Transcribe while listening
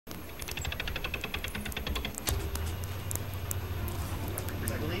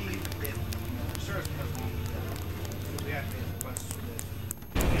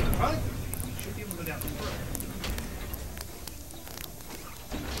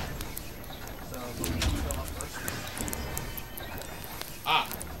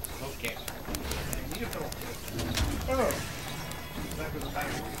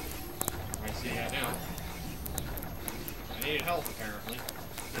apparently.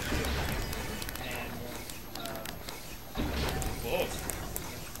 And Whoa.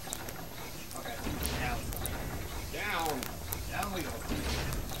 okay, now Down. down we go.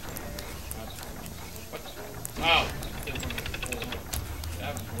 What? Oh.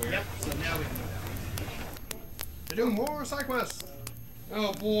 That was weird. Yep. So now we can go down. To do more side quests.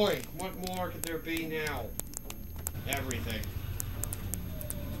 Oh boy, what more could there be now? Everything.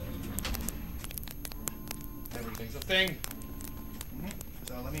 Everything's a thing.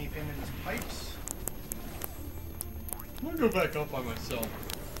 So let me pin in these pipes. I'm gonna go back up by myself.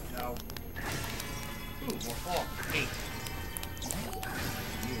 No. Ooh, more fog. 8.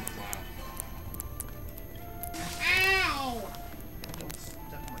 Ow! Don't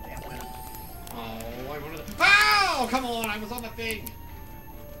step on my damn lip. Oh, I wanted to. Ow! Come on, I was on the thing.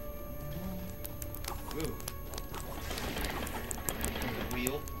 Ooh. The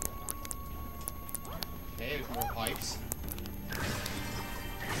wheel. Okay, there's more pipes.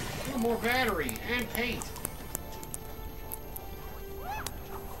 Ooh, more battery and paint.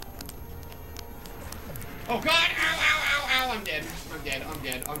 Oh god! Ow, ow, ow, ow! I'm dead. I'm dead. I'm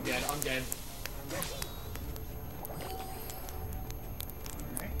dead. I'm dead. I'm dead.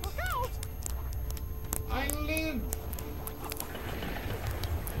 Alright. Look out! I live.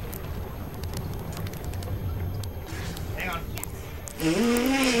 Hang on.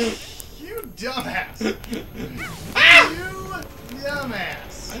 You dumbass! Ah! You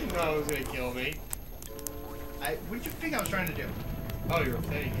dumbass! I didn't know it was gonna kill me. What did you think I was trying to do? Oh, you're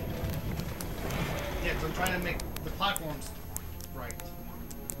fitting it. Yeah, because I'm trying to make the platforms right.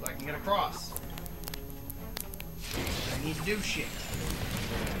 So I can get across. I need to do shit.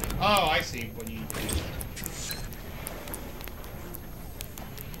 Oh, I see what you do.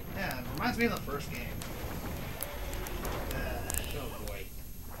 Yeah, it reminds me of the first game. Oh boy.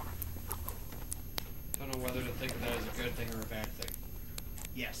 Don't know whether to think of that as a good thing or a bad thing.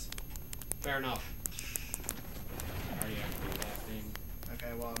 Yes. Fair enough. Already have to do that thing.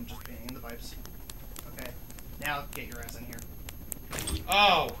 Okay, well, I'm just painting the pipes. Okay. Now, get your ass in here.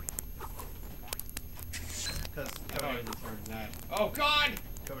 Oh! Because, I didn't turn that. Oh god!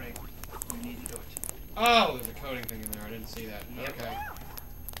 coding, you need to do it. Oh, there's a coding thing in there. I didn't see that. Yep. Okay.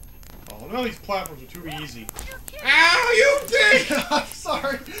 Oh, no, these platforms are too easy. Ow, you dick! I'm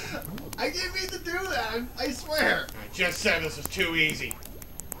sorry. I didn't mean to do that. I swear. I just said this was too easy.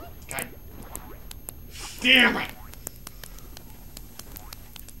 God damn it!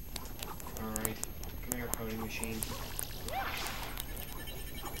 Alright. Come here, coding machine.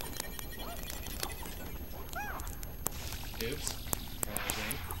 Oops. Try that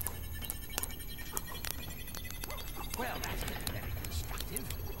again. Well, that's very constructive,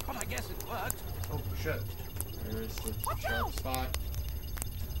 but I guess it worked. Oh, shit. There's the sharp spot.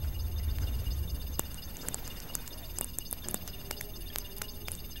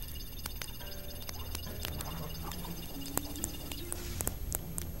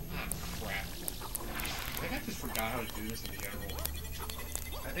 Ah, crap. I think I just forgot how to do this in general.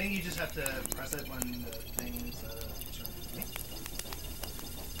 I think you just have to press it when the thing's,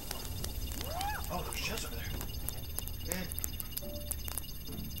 oh, there's chests over there. Eh.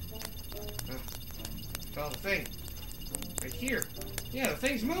 Found the thing. Right here. Yeah, the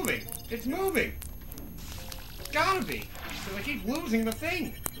thing's moving. It's moving. It's gotta be. Because I keep losing the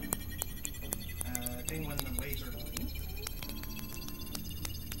thing. I think when the waves are clean.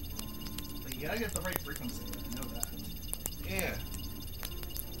 But you gotta get the right frequency. I know that. Yeah.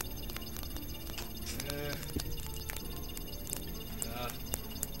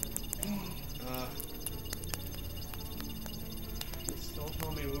 Still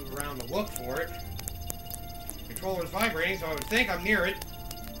telling me to move around to look for it. Controller's vibrating, so I would think I'm near it.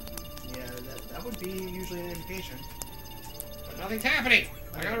 Yeah, that would be usually an indication. But nothing's happening.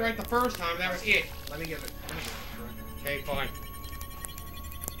 I got it right the first time, that was it. Let me get it. Okay, fine.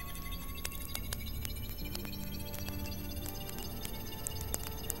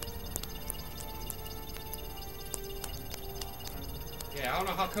 Yeah, I don't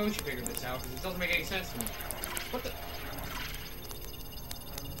know how Coach figured this out, because it doesn't make any sense to me. What the...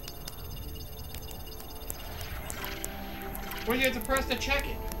 What do you have to press to check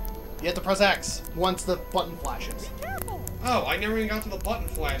it? You have to press X once the button flashes. Oh, I never even got to the button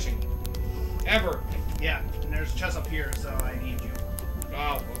flashing. Ever. Yeah, and there's a chest up here, so I need you.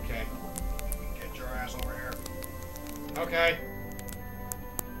 Oh, okay. Get your ass over here. Okay.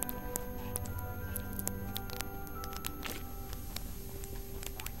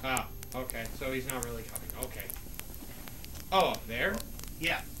 Ah, okay. So he's not really coming. Okay. Oh, up there?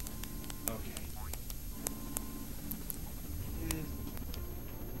 Yeah. Okay.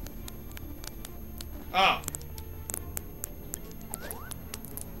 Oh.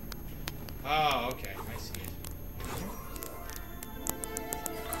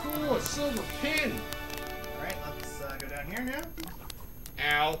 silver pin. Alright, let's go down here now.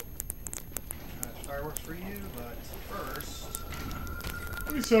 Ow. Fireworks for you, but first...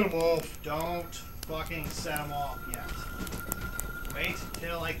 Let me set them off. Don't fucking set them off yet. Wait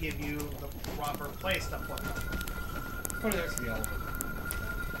till I give you the proper place to put them. Put it next to the elephant.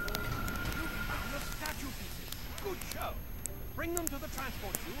 The statue pieces. Good show. Bring them to the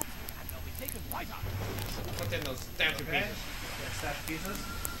transport tubes, and they'll be taken right up. Put in those statue Okay. pieces. Yeah, statue pieces.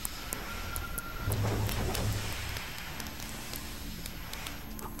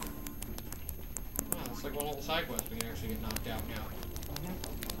 Oh, it's like one of the side quests. We can actually get knocked out now.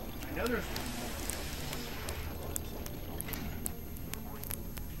 I know there's...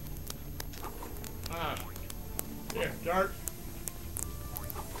 Ah. Yeah, dart.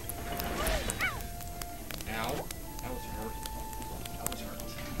 Ow. That was hurt. That was hurt.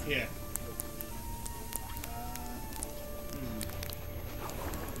 Yeah.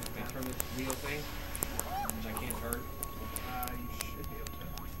 Can I turn this wheel thing? Which I can't turn. You should be able to.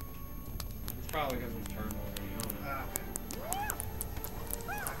 It's probably because we've turned already. Okay.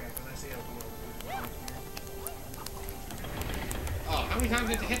 Okay, because I see a wheel. Oh, how many times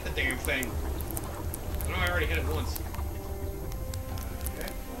did you hit the damn thing? I know I already hit it once.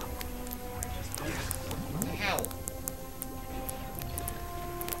 Okay. What the hell?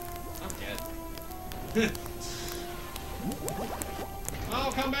 I'm dead.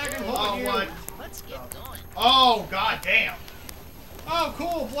 Oh, come back and hold you. what? Let's get going. Oh, god damn. Oh,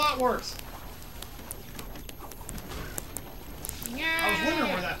 cool. Blot works. Yeah. I was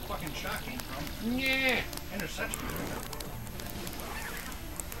wondering where that fucking shot came from. Yeah. Interception.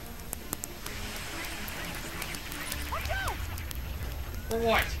 For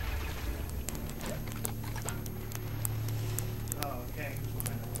what? Oh, okay.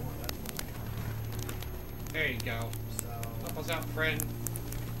 There you go. So, Help us out, friend.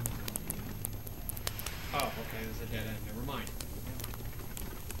 Oh, okay. There's a dead end. Never mind.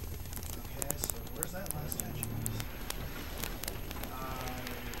 okay, so where's that last statue?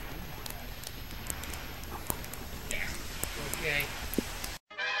 Yeah. Okay.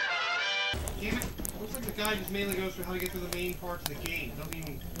 Damn it. Looks like the guy just mainly goes through how to get through the main parts of the game. Doesn't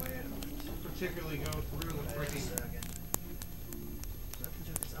even particularly go through the Wait a freaking... second.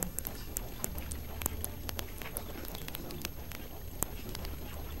 Nothing to this elephant.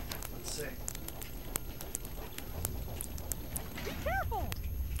 Let's see. Be careful.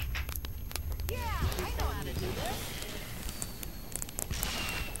 Yeah, I know how to do this.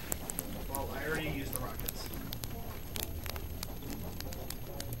 Well, I already used the rockets.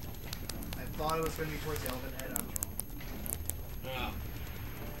 I thought it was going to be towards the elephant head. I was wrong. Oh.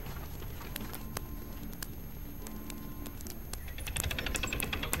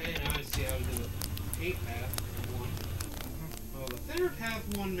 Okay, now I see how to do the paint path one. Oh, the thinner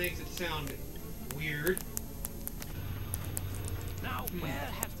path one makes it sound weird. Now, where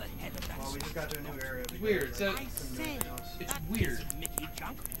has the head of that Well, we just got to a new area. It's weird. It says, I say, it's that weird. piece of Mickey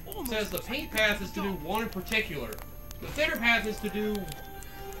junk It almost says the paint path is to do one in particular. The thinner path is to do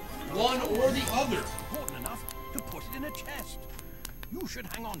one or the other, important enough to put it in a chest. You should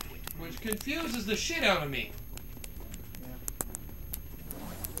hang on to it. which confuses the shit out of me. Yeah.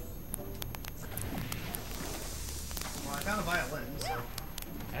 Well, I found a violin, so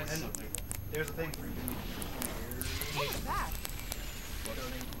That's And- something. there's a thing for you. What is that?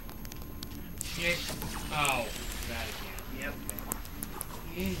 Yeah. Oh, that again. Yep.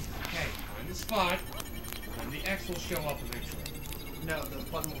 Okay, find the spot, and the X will show up eventually. No, the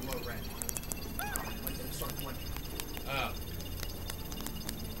button will glow red. Like it'll start blinking. Oh.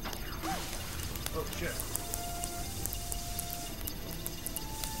 Oh shit.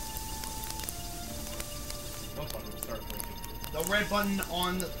 What button will start blinking? The red button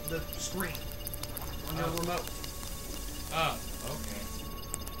on the screen. On your remote. Oh, okay.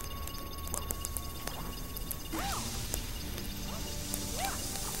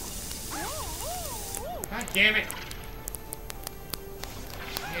 God damn it!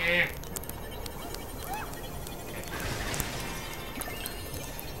 Yeah.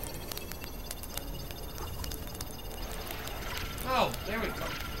 Oh, there we go.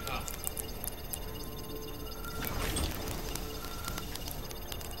 Oh.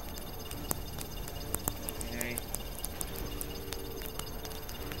 Okay.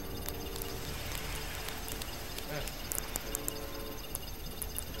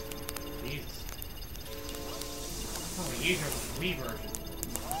 Jesus. Oh, these are the Wii version.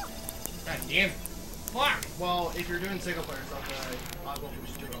 God damn it. Fuck! Well, if you're doing single player stuff, I'll go from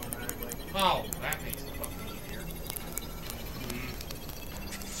just do it automatically. Oh, that makes it fucking easier.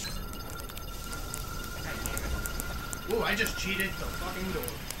 God damn it. Ooh, I just cheated the fucking door.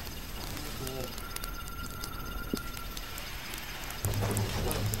 cool.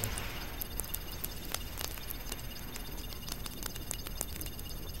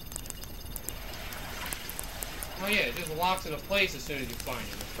 Oh yeah, it just locks into place as soon as you find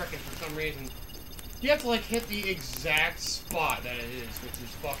it. But frickin' for some reason, you have to like hit the exact spot that it is, which is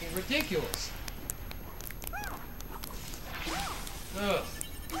fucking ridiculous. Ugh.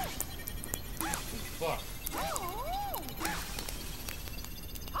 Fuck.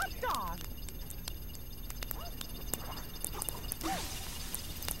 Hot dog.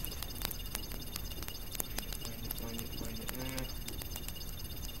 Find it.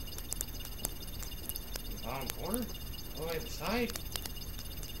 The bottom corner? All the way to the side?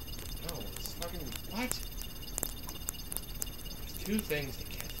 No, it's fucking... What? There's two things to get.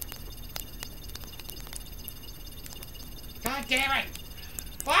 God damn it!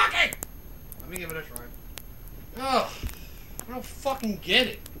 Fuck it! Let me give it a try. Ugh. I don't fucking get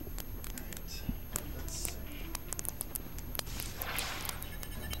it. Alright. Let's see.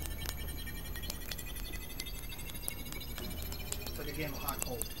 It's like a game of hot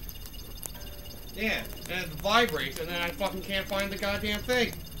cold. Yeah, and it vibrates, and then I fucking can't find the goddamn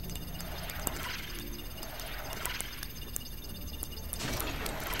thing.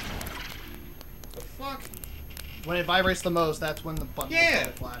 The fuck? When it vibrates the most, that's when the button Yeah.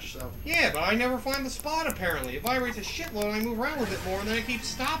 will flash, so... Yeah, but I never find the spot, apparently. It vibrates a shitload, and I move around a little bit more, and then it keeps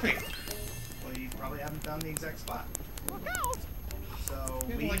stopping. Well, you probably haven't found the exact spot. Look out! So,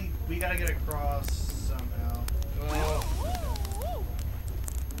 Yeah, we gotta get across somehow. Oh. Ooh.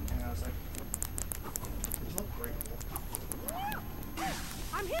 And I was like... This looks great.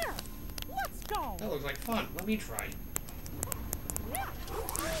 I'm here. Let's go. That looks like fun. Let me try.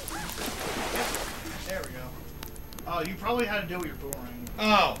 There we go. Oh, you probably had to do it with your boomerang.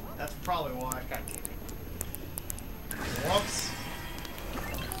 Oh. That's probably why. God damn it. Whoops.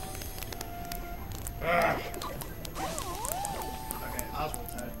 Ugh. Okay,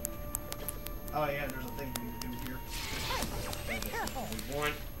 Oswald's head. Oh yeah, there's a thing we can do here. Be careful. We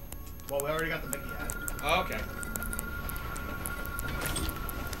want... Well, we already got the Mickey hat. Okay.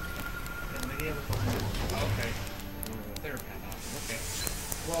 And the Mickey hat was behind it. Okay. The therapy option. Okay.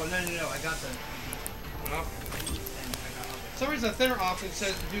 Well, no, I got the... Okay. And I got... For some reason, the thinner option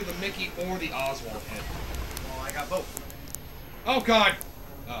says to do the Mickey or the Oswald head. Well, I got both. Oh, God!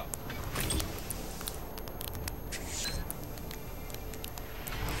 Oh.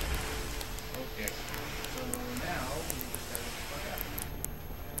 Okay. So now, we just gotta get the fuck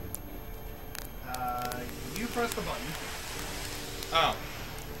out. You press the button. Oh.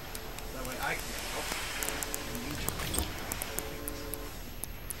 That way I can go. And you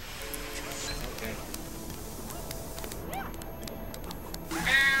Okay.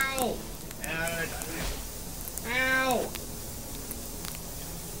 Ow! And I died. Ow!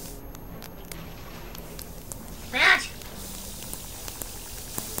 Bat!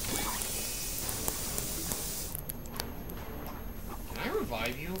 Can I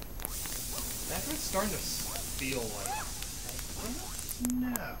revive you? That's what it's starting to feel like.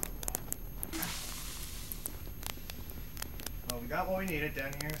 No. Well, we got what we needed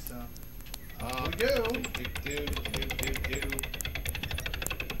down here, so... we do. Do.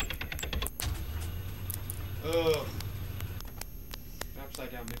 Ugh.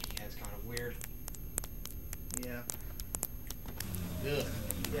 Upside down Mickey head's kind of weird. Yeah. Ugh.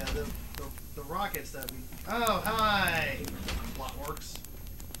 Yeah, the rockets that we... Oh, hi! Plot works.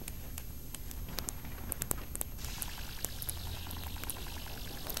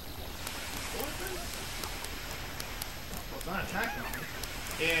 Well, it's not attacking me.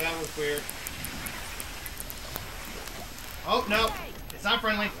 Yeah, that was weird. Oh, no! It's not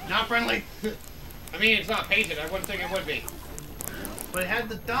friendly! Not friendly! I mean, it's not painted. I wouldn't think it would be. But it had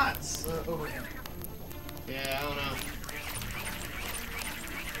the dots over here. Yeah, I don't know.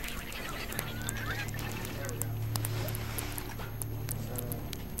 There we go. So,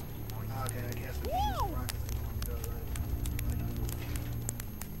 okay, I guess we can use the rockets if we want to go,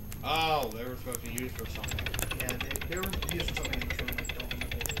 right? Oh, they were supposed to be used for something. Yeah, they were used for something in this room. I don't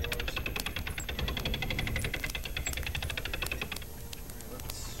remember what it was. Alright,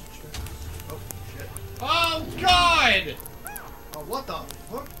 let's check. Oh, shit. Oh, God! Oh, what the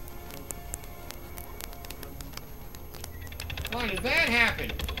fuck? Why did that happen?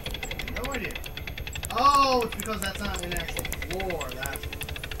 No idea. Oh, it's because that's not an actual floor. That's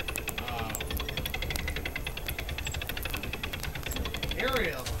Oh.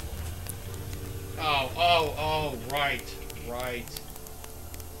 area. Oh, right.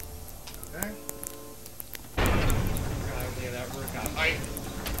 Okay. God, look at that work out.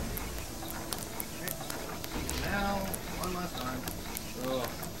 Now, one last time. Ugh.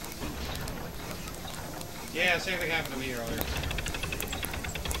 Yeah, same thing happened to me earlier.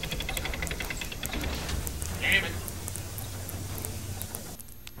 Damn it.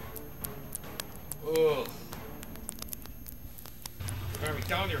 Ugh. Better be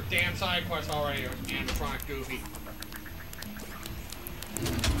done with your damn side quest already, Animatronic Goofy.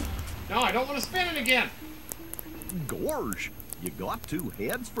 No, I don't want to spin it again. Gorge, you got 2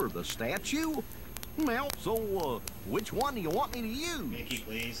 heads for the statue? Well, so, which one do you want me to use? Mickey,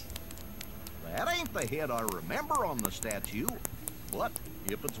 please. That ain't the head I remember on the statue. But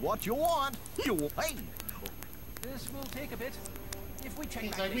if it's what you want, you'll pay. This will take a bit. If we check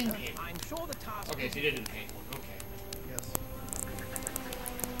Means back I win later, game. I'm sure the task... Okay, so you didn't paint one. Okay. Yes.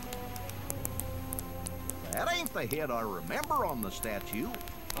 That ain't the head I remember on the statue.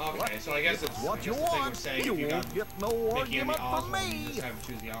 Okay, so I guess If it's what you the thing was want, saying you if you got won't get no Mickey and argument the from Oswald, you me. just have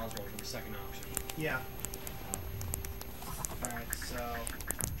to choose the Oswald for the second option. Yeah. Alright, so...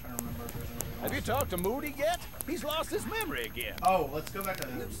 trying to remember if there's anything else. Have you talked to Moody yet? He's lost his memory again. Oh, let's go back to...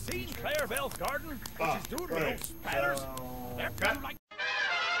 You've seen Claire Bell's garden? What she's doing with right. those spatters? Cut. Like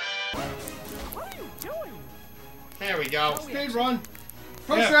What are you doing? There we go. Speed run!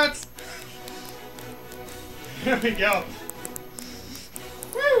 Quick Yeah. strats! There we go.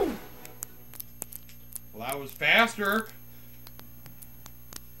 Woo! Well, that was faster.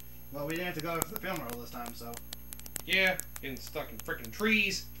 Well, we didn't have to go to the film roll this time, so... Yeah, getting stuck in freaking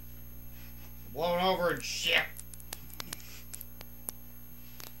trees. Blowing over and shit.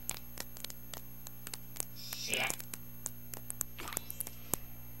 Shit.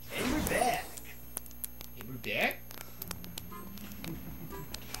 And we're back! Hey, we're back?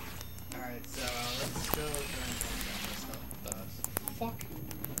 Alright, so let's go try and find out what stuff does. Fuck.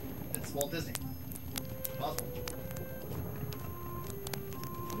 It's Walt Disney. Possible.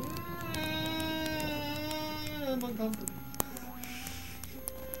 I'm uncomfortable.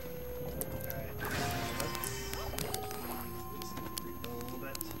 Alright, let's rebuild a little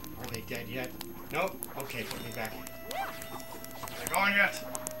bit. Are they dead yet? Nope. Okay, put me back. They're going yet.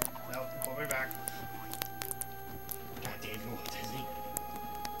 Nope, pull me back. God damn you, Walt Disney.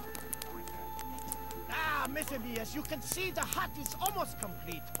 Ah, Mr. B, as you can see, the hut is almost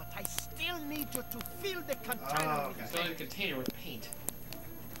complete, but I still need you to fill the container Oh, with okay. Fill in the container with paint.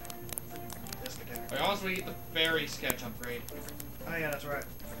 This container. I also need the fairy sketch upgrade. Oh yeah, that's right.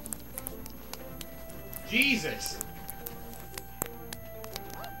 Jesus!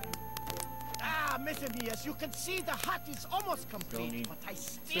 Ah, Mr. B, as you can see, the hut is almost complete, need- but I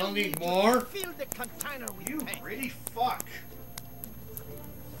still still need need you more? to fill the container with You paint. pretty fuck.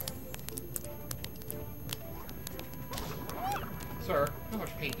 Sir, how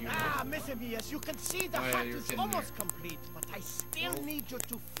much paint do you Ah, want? Mr. B, as you can see, the Oh, yeah, hut you're is kidding almost complete, but I still need you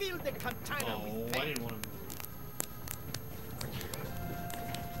to fill the container Oh, with I paint. didn't want to.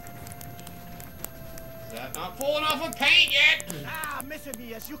 Is that not full enough of paint yet? Ah, Mr.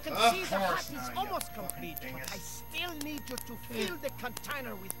 B, as you can Of see, the hut course is not, you almost fucking complete, but dingus. I still need you to fill the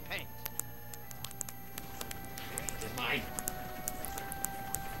container with paint. Paint is mine.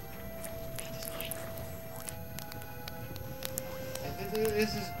 Paint is mine.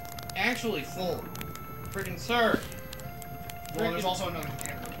 This is actually full. Freaking sir. Well, there's also another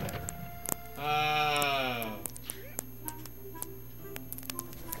container.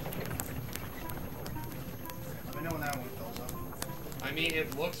 Let me know when that one fills up. I mean,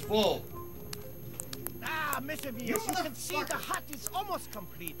 it looks full. Ah, Mr. B, You as you can see, the motherfucker. hut is almost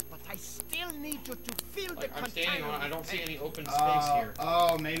complete, but I still need you to fill Like, the I'm container standing on it. I with don't see paint. any open space here.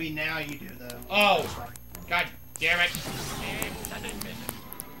 Oh, maybe now you do though. Oh! God damn it.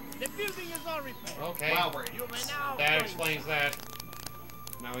 The building is all repaired. Okay. Wow, we're You may now That go explains that.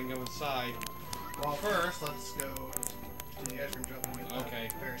 Now we can go inside. Well, first, let's go to the ice cream shop and get Okay.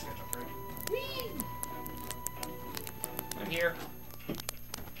 the fairy sketch upgrade. I'm here.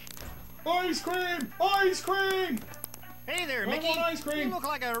 Ice cream! Ice cream! Hey there, I Mickey. want ice cream. You look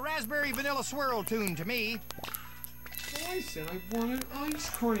like a raspberry vanilla swirl tune to me. I said I wanted ice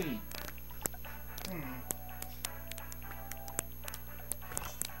cream. Hmm.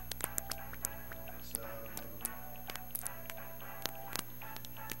 So,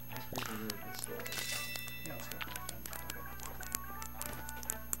 Ice cream are really good store. yeah, let's go.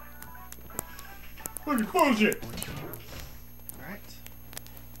 Fucking bullshit! Alright.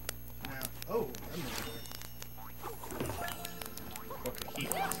 Now, oh, I'm moving forward. Okay, he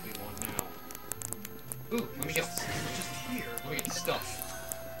wants to be one now. Ooh, let me get Just here. let me get stuff.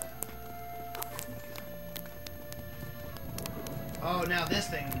 Oh, now this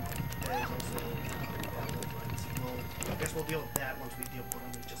thing is also lines. Well, I guess we'll deal with that once we deal with the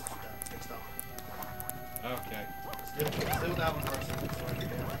one we just fixed up. Okay. Let's deal with that one first.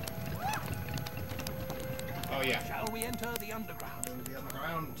 Oh, yeah. Shall we enter the underground? Go to the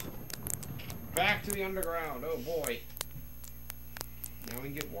underground. Back to the underground. Oh, boy. Now we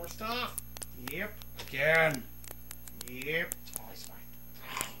can get more stuff. Yep. Again. Yep.